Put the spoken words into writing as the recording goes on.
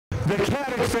the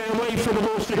Caddick family for the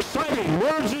most exciting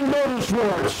words in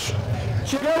motorsports.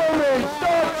 Gentlemen,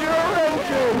 start your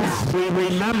engines! We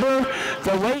remember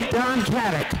the late Don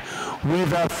Caddick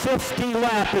with a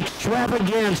 50-lap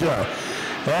extravaganza.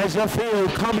 As the field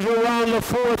comes around the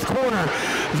fourth corner,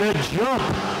 the jump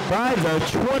by the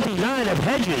 29 of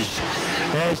Hedges,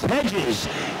 as Hedges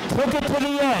took it to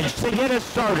the edge to get us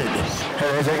started.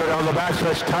 And as they go down the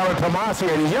backstretch, Tyler Tomasi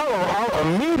and Yellow out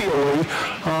immediately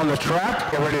on the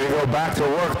track. Get ready to go back to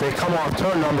work. They come off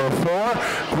turn number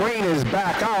 4. Green is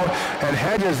back out, and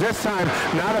Hedges this time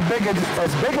not as big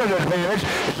an advantage.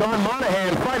 Sean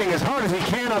Monahan fighting as hard as he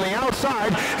can on the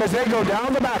outside as they go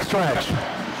down the backstretch.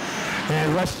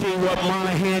 And let's see what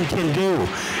Monahan can do.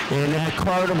 And that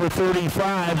car number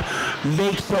 35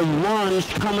 makes a lunge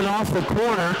coming off the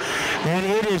corner, and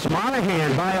it is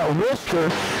Monahan by a whisker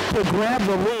to grab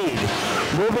the lead.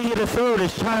 Moving into third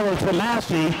is Tyler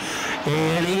Tomasi,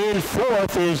 and in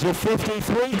fourth is the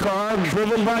 53 car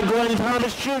driven by Glenn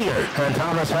Thomas Jr. And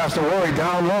Thomas has to worry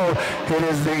down low. It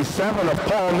is the 7 of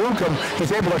Paul Newcomb.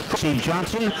 He's able to... Steve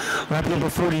Johnson, lap number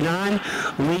 49,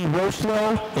 Lee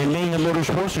Roslow, and Mayhem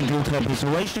Motorsports and dual temp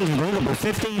installations, and lap number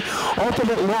 50,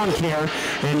 Ultimate Lawn Care,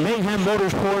 and Mayhem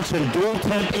Motorsports and dual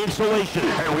temp installation.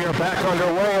 And we are back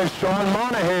underway as Sean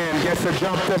Monahan gets the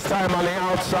jump this time on the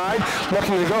outside,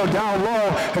 looking to go down low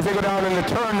as they go down into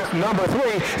turn number 3.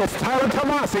 It's Tyler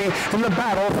Tomasi in the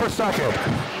battle for second.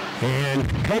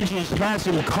 And Hedges has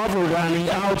him covered on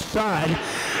the outside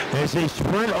as they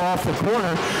sprint off the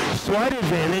corner. Slight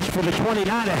advantage for the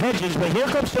 29 of Hedges, but here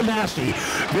comes Tomasi.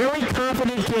 Very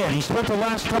confident kid. He spent the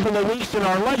last couple of weeks in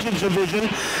our Legends division,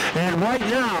 and right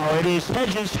now it is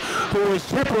Hedges who is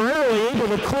temporarily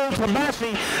able to clear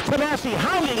Tomasi. Tomasi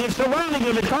hounding and surrounding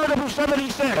him in car number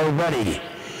 76. Are ready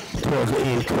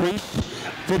to increase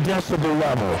the decibel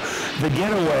level. The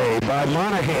getaway by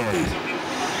Monahan.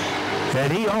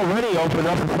 And he already opened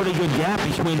up a pretty good gap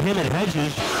between him and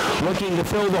Hedges. Looking to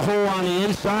fill the hole on the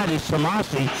inside is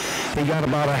Tomasi. He got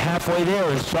about a halfway there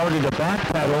and started to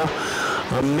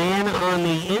backpedal. A man on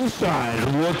the inside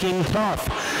looking tough.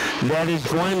 That is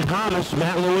Glenn Thomas.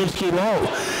 Matt Lewinsky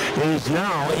Lowe is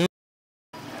now in.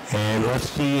 And let's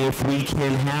see if we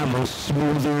can have a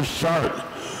smoother start.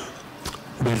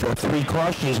 With 3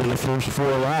 cautions in the first 4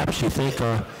 laps, you think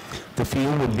the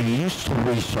field would be used to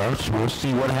restarts. We'll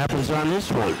see what happens on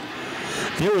this one.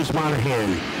 There is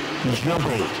Monahan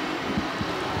jumping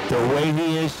the way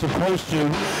he is supposed to.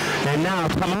 And now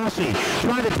Tomasi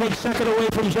trying to take second away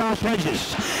from Josh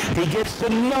Hedges. He gets the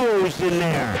nose in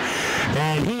there.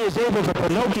 And he is able to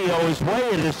Pinocchio his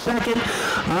way into second.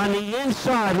 On the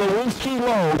inside, Lewinsky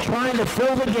Lowe trying to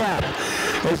fill the gap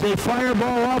as they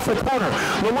fireball off the corner.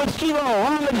 Lewinsky Lowe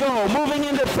on the go, moving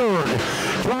into third.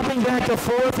 Dropping back to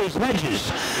fourth is Hedges.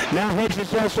 Now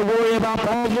Hedges has to worry about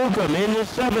Paul Newcomb in the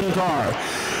 7 car.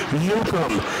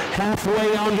 Newcomb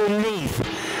halfway underneath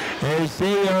as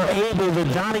they are able to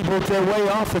Donnybrook their way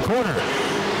off the corner.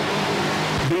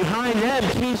 Behind them,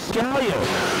 Keith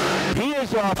Scalia. He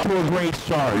is off to a great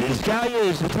start. And Scalia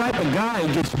is the type of guy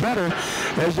who gets better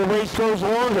as the race goes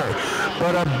longer.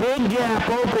 But a big gap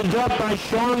opened up by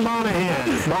Sean Monahan.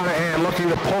 Monahan looking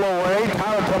to pull away.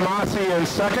 Tyler Tomasi in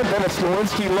second. Then it's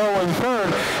Lewinsky Lowe in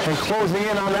third. And closing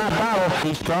in on that battle.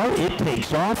 He starts, it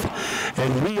takes off,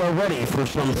 and we are ready for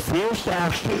some fierce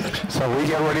action. So we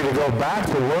get ready to go back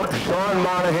to work. Sean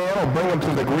Monahan will bring him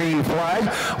to the green flag.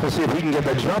 We'll see if he can get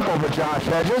the jump over Josh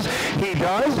Hedges. He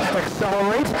does.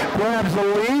 Accelerates. Grabs the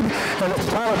lead. And it's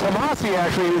Tyler Tomasi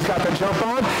actually who's got the jump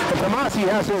on. And Tomasi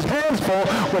has his hands full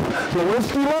with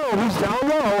Lewinsky Lowe, who's down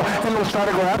low, and will try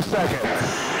to grab second.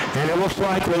 And it looks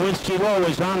like Lewinsky Lowe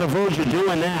is on the verge of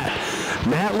doing that.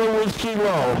 Matt Lewinsky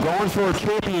Lowe going for a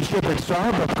championship at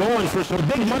Star, but going for some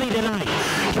big money tonight.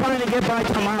 Trying to get by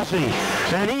Tomasi.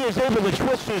 And he is able to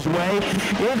twist his way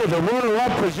into the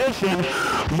runner-up position.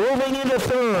 Moving into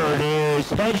third is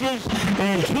Hedges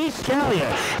and Keith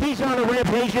Scalia. He's on a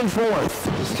rampage in fourth.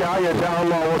 Scalia down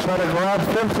low. We'll try to grab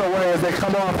fifth away as they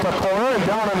come off the corner and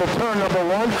down into turn number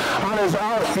 1. On his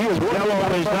out, he is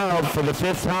Yellow is out for the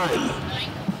 5th time.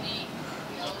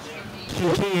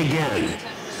 QT again.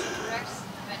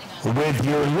 With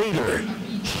your leader,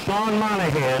 Sean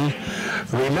Monahan.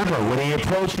 Remember, when he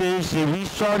approaches the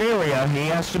restart area, he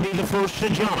has to be the first to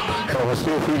jump. And we'll see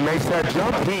if he makes that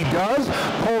jump. He does.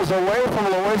 Pulls away from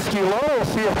Lewinsky Lowe. We'll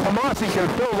see if Tomasi can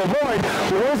fill the void.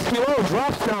 Lewinsky Lowe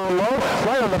drops down low,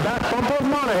 right on the back bumper of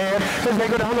Monahan as they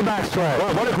go down the backstretch.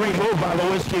 Well, what a great move by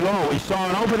Lewinsky Lowe. He saw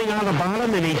an opening on the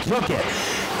bottom and he took it,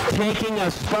 taking a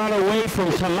spot away from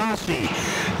Tomasi.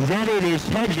 Then it is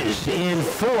Hedges in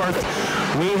fourth.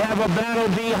 We have a battle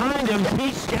behind him.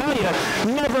 Pete Scalia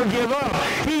never give up.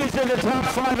 He is into the top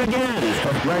 5 again.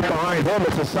 Right behind him,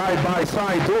 it's a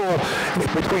side-by-side duel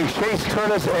between Chase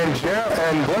Curtis and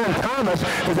Glenn Thomas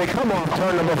as they come off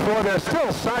turn number 4. They're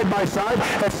still side-by-side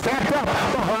and stacked up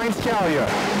behind Scalia.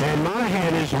 And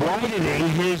Monahan is widening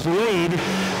his lead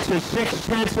to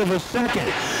 0.6 of a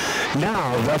second.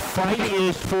 Now the fight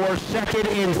is for second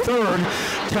and third.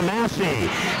 Tomasi,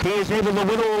 he is able to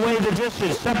whittle away the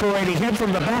distance, separating him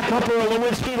from the back upper of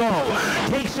Lewinsky Low.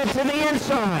 Takes it to the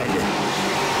inside.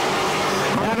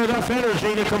 Not enough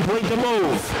energy to complete the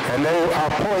move. And they are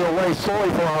pulling away slowly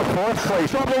for our 4th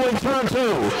place. Trouble in turn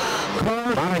 2.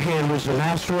 Monahan was the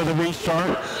master of the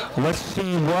restart. Let's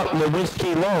see what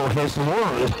Lewinsky Low has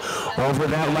learned over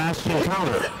that last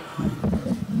encounter.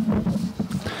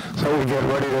 So we get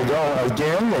ready to go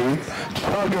again. They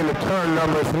chug into turn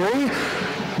number 3.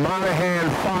 Monahan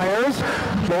fires.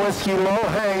 Lewinsky Low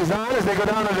hangs on as they go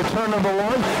down into turn number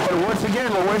 1. And once again,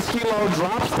 Lewinsky Low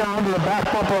drops down to the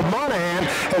back bumper of Monahan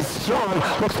as Sean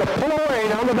looks to pull away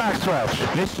down the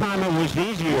backstretch. This time it was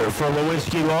easier for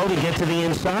Lewinsky Low to get to the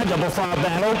inside. Double file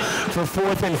battle for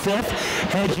 4th and 5th.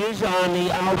 Hedges on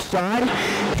the outside.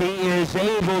 He is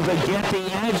able to get the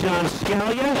edge on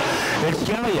Scalia. And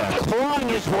Scalia clawing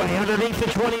his way underneath the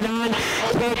 29.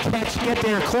 Can't get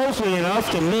there closely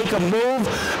enough to make a move.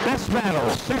 Best battle,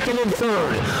 2nd and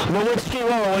 3rd. Lewinsky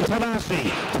Low and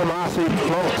Tomasi. Tomasi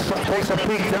takes a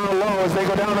peek down low as they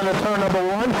go down into turn number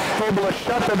 1. Able to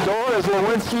shut the door is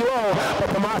Lewinsky Low, but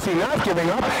Tomasi not giving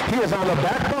up. He is on the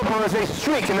back bumper as they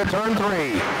streak into turn 3.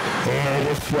 And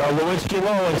if Lewinsky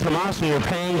Low and Tomasi are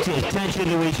paying attention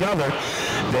to each other,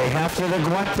 they have to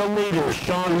neglect the leader,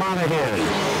 Sean Monahan.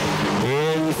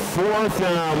 In 4th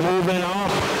now, moving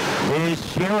up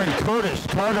is Jared Curtis,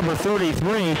 car number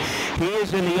 33. He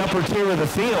is in the upper tier of the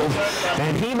field,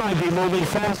 and he might be moving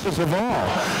fastest of all.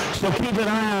 So keep an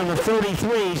eye on the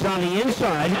 33s on the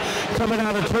inside, coming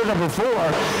out of turn number 4,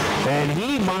 and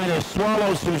he might have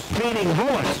swallowed some speeding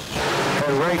bullets.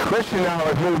 And Ray Christian now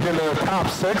has moved into the top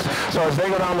 6, so as they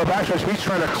go down the backstretch, he's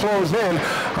trying to close in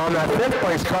on that 5th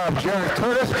place car of Jared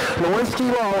Curtis. Lewinsky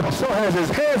Low still has his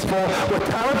hands full with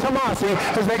Tyler Tomasi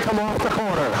as they come off the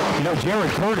corner. You know,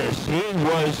 Jared Curtis, he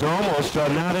was almost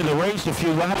not in the race a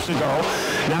few laps ago.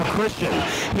 Now Christian,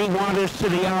 he wanders to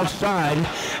the outside,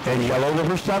 and yellow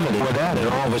number 7 with that, and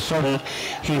all of a sudden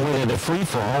he went into free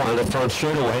fall on the front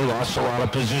straightaway, lost a lot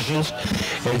of positions,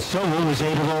 and still was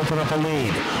able to open up a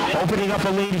lead. Opening up a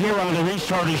lead here on the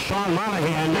restart is Sean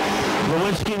Monahan.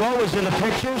 Lewinsky Low is in the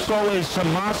picture, so is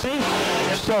Tomasi.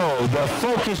 So the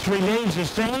focus remains the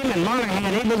same, and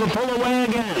Monahan able to pull away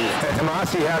again. And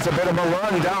Tomasi has a bit of a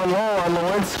run down low on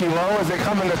Lewinsky Low as they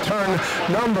come into turn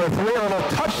number 3. A little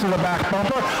touch to the back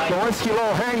bumper. Lewinsky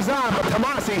Low hangs on, but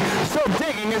Tomasi still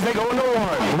digging as they go into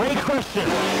 1. Ray Christian,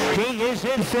 he is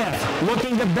in 5th,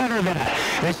 looking to better that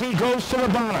as he goes to the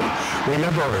bottom.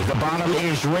 Remember, the bottom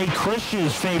is Ray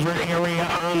Christian's favorite area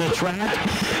on the track,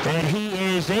 and he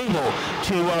is able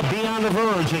to be on the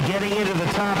verge of getting into the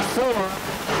top 4.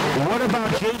 What about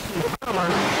Jason Palmer?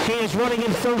 He is running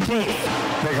in 13th.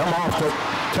 They come off to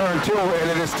turn 2,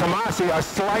 and it is Tomasi, a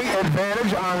slight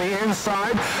advantage on the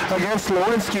inside against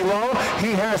Lewinsky Low.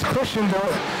 He has cushioned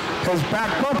his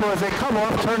back bumper as they come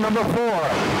off turn number 4.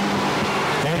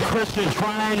 And Christian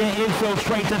trying to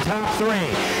infiltrate the top 3.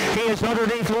 He is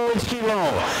underneath Lewinsky Low,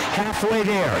 halfway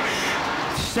there.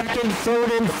 2nd,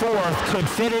 3rd, and 4th could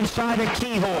fit inside a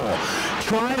keyhole.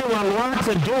 Trying to unlock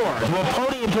the door to a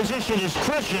podium position is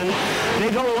Christian.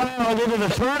 They go wild into the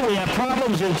turn. We have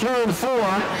problems in turn 4.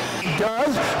 He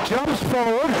does, jumps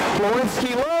forward.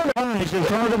 Lewinsky Low is in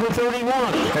car number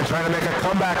 31. And trying to make a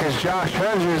comeback is Josh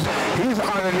Hedges. He's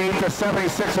underneath the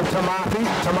 76 of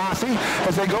Tomasi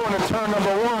as they go into turn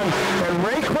number 1. And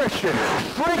Ray Christian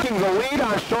shrinking the lead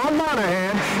on Sean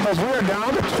Monahan as we're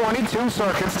down to 22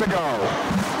 circuits to go.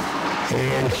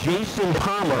 And Jason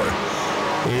Palmer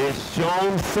is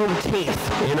shown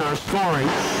 13th in our scoring.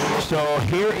 So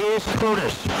here is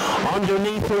Curtis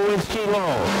underneath Lewinsky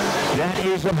Low. That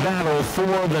is a battle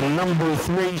for the number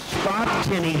 3 spot.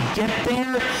 Can he get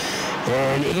there?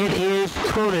 And it is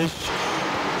Curtis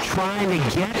trying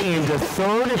to get into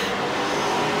 3rd.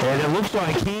 And it looks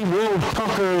like he will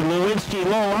tucker Lewinsky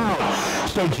Low out.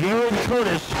 So Jared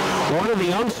Curtis, one of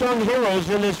the unsung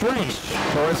heroes in this race.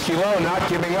 Lewinsky Low not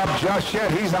giving up just yet.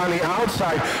 He's on the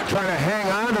outside trying to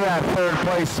hang on to that 3rd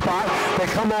place spot. They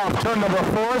come off turn number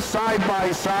 4 side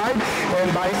by side,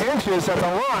 and by inches at the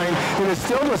line, it is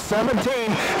still the 17,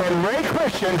 and Ray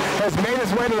Christian has made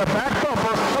his way to the back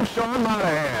bumper of Sean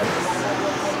Monahan.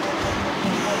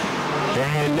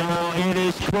 And now it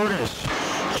is Curtis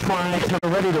trying to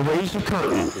ready to raise the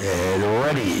curtain and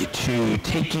ready to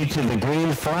take you to the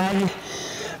green flag.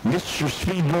 Mr.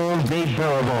 Speedball Dave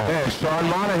Baraball. And Sean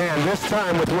Monahan this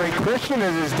time with Ray Christian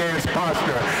as his dance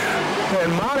partner.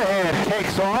 And Monahan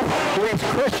takes off, leaves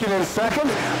Christian in second.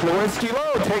 Lewinsky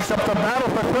Lowe takes up the battle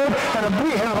for third, and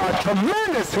we have a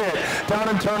tremendous hit down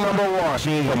in turn number 1.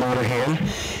 Seeing Monahan,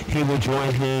 he will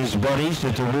join his buddies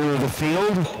at the rear of the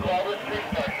field.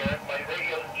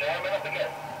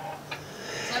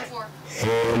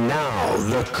 And now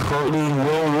the curtain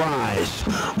will rise.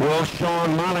 Will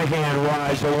Sean Monahan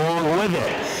rise along with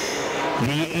it?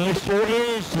 The answer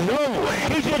is no.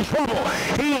 He's in trouble.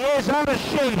 He is out of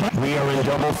shape. We are in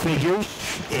double figures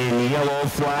in yellow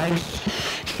flags.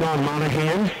 Sean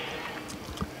Monahan.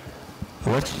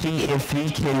 Let's see if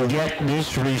he can get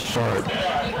this restart.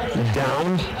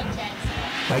 Down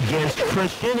against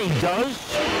Christian. He does.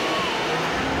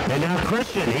 And now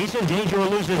Christian, he's in danger of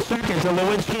losing second to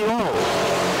Lewinsky Lowe.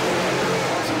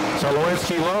 So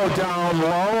Lewinsky Lowe down low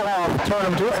off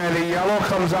turn 2, and the yellow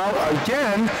comes out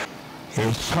again.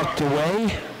 It's tucked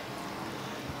away.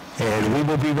 And we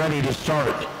will be ready to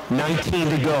start. 19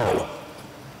 to go.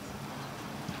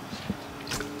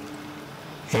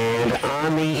 And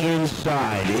on the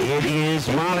inside, it is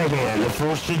Monahan, the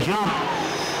first to jump.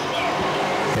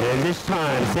 And this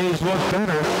time, things look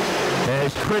better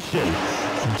as Christian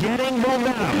getting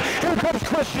momentum. Here comes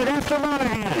Christian after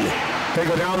Monahan. They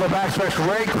go down the backstretch.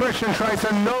 Ray Christian tries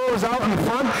to nose out in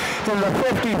front in the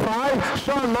 55.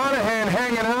 Sean Monahan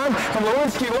hanging on, and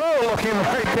Lewinsky Lowe looking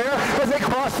right there as they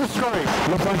cross the stripe.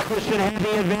 Looks like Christian had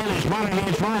the advantage.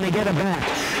 Monahan trying to get it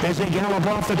back as they gallop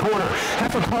off the corner.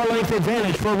 Half a car length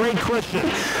advantage for Ray Christian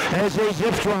as they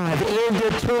zip drive into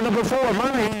turn number 4.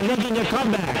 Monahan making a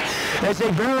comeback as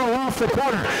they barrel off the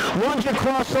corner. Lunge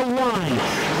across the line.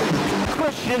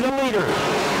 Christian the leader.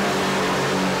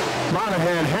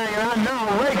 Monahan hanging on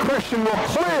now. Ray Christian will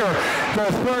clear the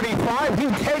 35. He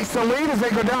takes the lead as they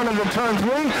go down into turn 3.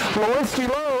 Lewinsky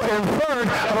Lowe in third.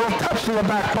 A little touch to the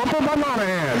back bumper by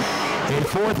Monahan. In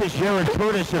fourth is Jared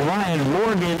Curtis and Ryan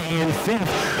Morgan in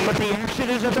fifth. But the action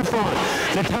is at the front.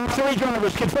 The top 3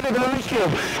 drivers can fit in an ice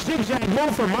cube. Zigzag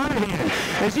move for Monahan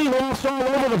as he walks all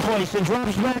over the place and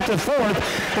drops back to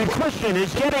fourth. And Christian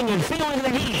is getting and feeling the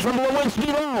heat from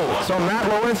Lewinsky Lowe. So Matt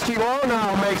Lewinsky Lowe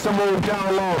now makes a move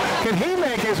down low. Can he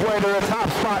make his way to the top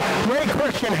spot? Ray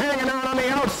Christian hanging on the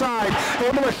outside,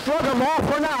 able to shrug him off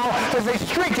for now as they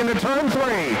streak into turn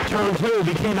 3. Turn 2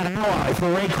 became an ally for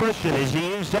Ray Christian as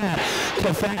he used that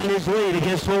to fatten his lead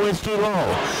against Lewinsky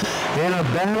Lowe. In a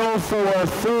battle for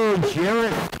third,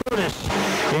 Jared Curtis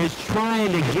is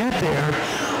trying to get there.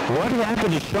 What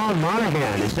happened to Sean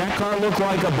Monahan? Does that car look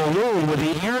like a balloon with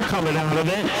the air coming out of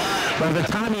it? By the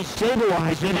time he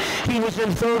stabilized it, he was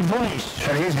in third place.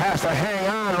 And he has to hang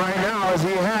on right now as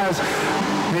he has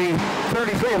the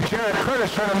 33 of Jared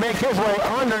Curtis trying to make his way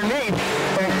underneath.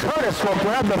 And Curtis will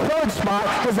grab the third spot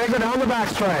as they go down the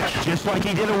backstretch. Just like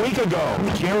he did a week ago.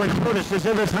 Jared Curtis is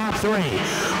in the top 3.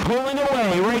 Pulling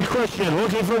away, Ray Christian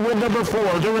looking for win number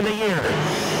 4 during the year.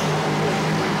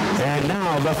 And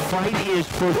now the fight is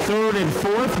for third and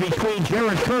fourth between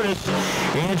Jared Curtis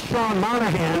and Sean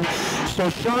Monahan. So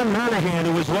Sean Monahan,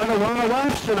 who has led a lot of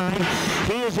laps tonight,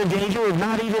 he is in danger of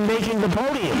not even making the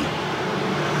podium.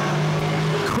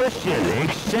 Christian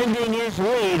extending his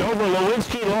lead over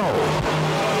Lewinsky Lowe.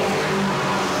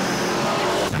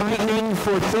 Tightening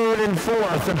for third and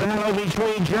fourth, the battle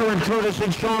between Jared Curtis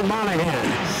and Sean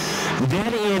Monahan.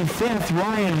 Then in fifth,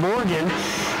 Ryan Morgan.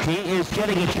 He is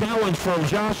getting a challenge from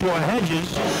Joshua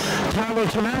Hedges. Tyler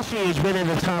Tomasi has been in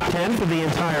the top 10 for the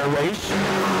entire race.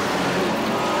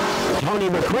 Tony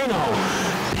Macrino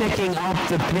picking up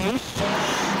the pace.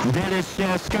 Dennis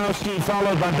Jaskowski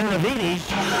followed by Benavides,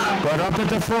 but up at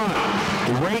the front,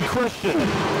 Ray Christian.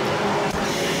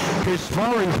 His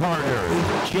sparring partner,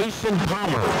 Jason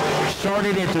Palmer,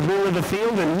 started at the rear of the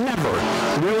field and never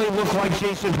really looked like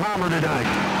Jason Palmer tonight.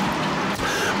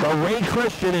 But Ray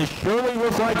Christian has surely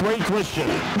looked like Ray Christian.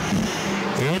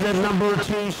 In the number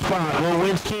 2 spot,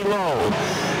 Lewinsky Lowe.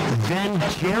 Then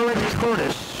Jared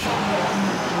Curtis.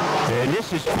 And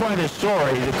this is quite a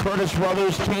story. The Curtis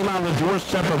brothers came on the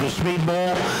doorstep of the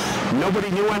Speedball. Nobody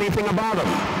knew anything about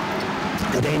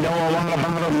them. They know a lot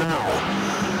about them now.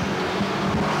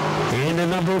 In the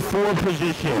number 4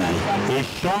 position is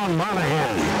Sean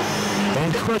Monahan.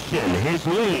 And Christian, his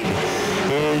lead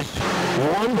is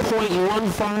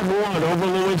 1.151 over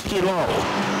Lewinsky Lowe.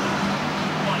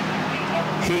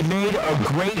 He made a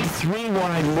great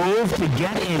 3-wide move to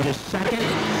get into second.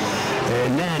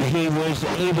 And then he was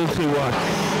able to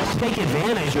take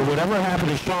advantage of whatever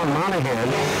happened to Sean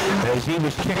Monahan as he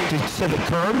was kicked to the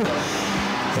curb.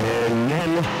 And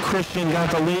then Christian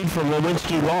got the lead from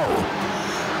Lewinsky Lowe.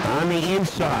 On the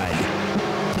inside,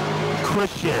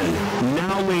 Christian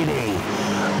now leading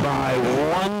by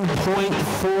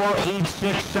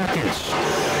 1.486 seconds.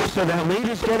 So that lead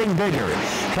is getting bigger.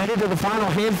 Headed to the final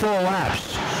handful of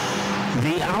laps.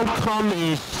 The outcome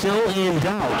is still in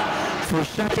doubt for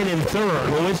second and third.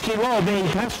 Lewinsky-Lowe being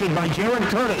pestered by Jared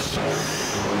Curtis.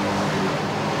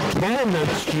 Can the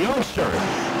youngster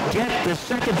get the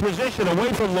second position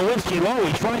away from Lewinsky-Lowe?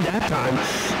 He tried that time.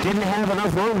 Didn't have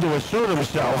enough room to assert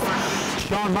himself.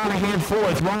 Sean Monahan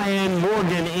fourth. Ryan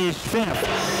Morgan is fifth.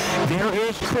 There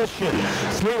is Christian.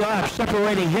 3 laps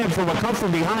separating him from a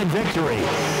come-from-behind victory.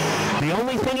 The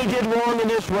only thing he did wrong in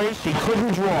this race, he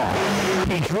couldn't draw.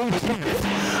 He drew 10th,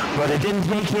 but it didn't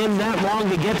take him that long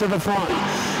to get to the front.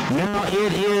 Now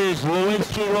it is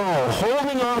Lewinsky-Lowe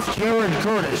holding off Jared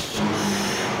Curtis.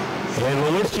 And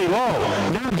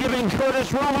Lewinsky-Lowe now giving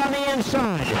Curtis room on the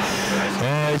inside.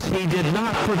 As he did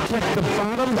not protect the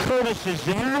bottom, Curtis is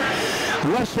there.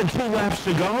 Less than 2 laps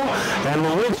to go. And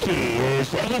Lewinsky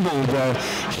is able to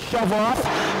shove off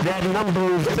that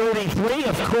number 33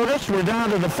 of Curtis. We're down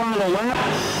to the final lap.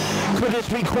 Could this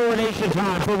be coronation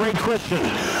time for Ray Christian?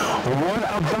 What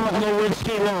about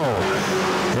Lewinsky-Lowe?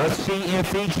 Let's see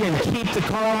if he can keep the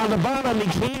car on the bottom. He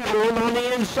can't. Room on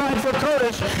the inside for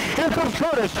Curtis. Here comes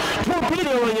Curtis,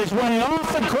 torpedoing his way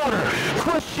off the corner.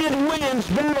 Christian wins,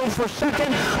 battle for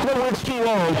second.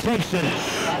 Lewinsky-Lowe takes it.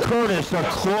 Curtis a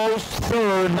close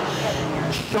third.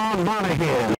 Sean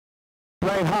Monahan.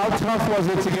 Ray, how tough was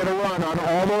it to get a run on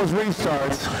all those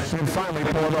restarts and finally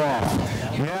pull it off?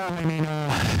 Yeah, I mean,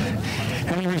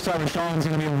 any restart with Sean's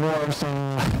going to be a war, so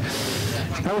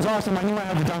that was awesome. I knew I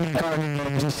had the dominant car here.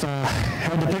 I just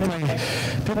had to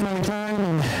pick my time,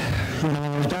 and you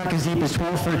know, I was back as deep as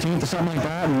 12th, 13th, or something like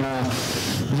that, and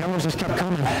the yellows just kept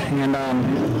coming, and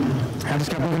I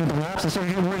just kept looking at the laps. I started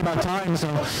getting worried about time, so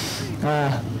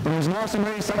but it was an awesome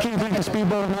race. I can't thank the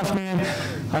speedboat enough, man.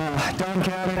 Don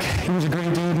Caddick, he was a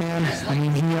great dude, man. I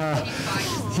mean,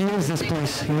 he is this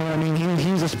place, you know what I mean?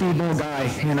 He's a speedboat guy,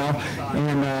 you know,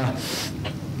 and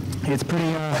it's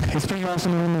pretty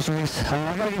awesome to win this race.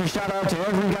 I gotta give a shout out to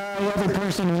every guy, every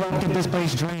person who helped get this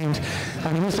place drained.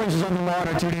 I mean, this place was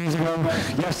underwater 2 days ago,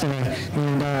 yesterday,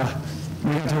 and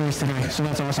we got to race today, so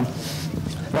that's awesome.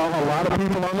 Well, a lot of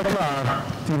people on the car.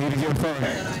 You need to give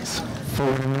thanks for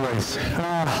winning the race.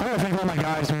 I gotta thank all my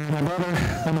guys, man. My brother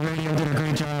on the radio did a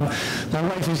great job. My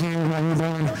wife is here, my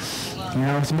newborn. You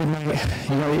know, it's midnight.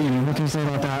 What can you say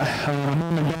about that? My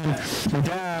mom and Ben, my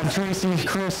dad, Tracy,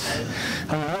 Chris,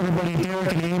 everybody,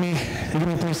 Derek and Amy, they give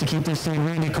me a place to keep this thing.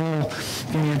 Randy Cole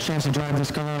gave me a chance to drive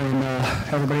this car, and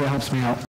everybody that helps me out.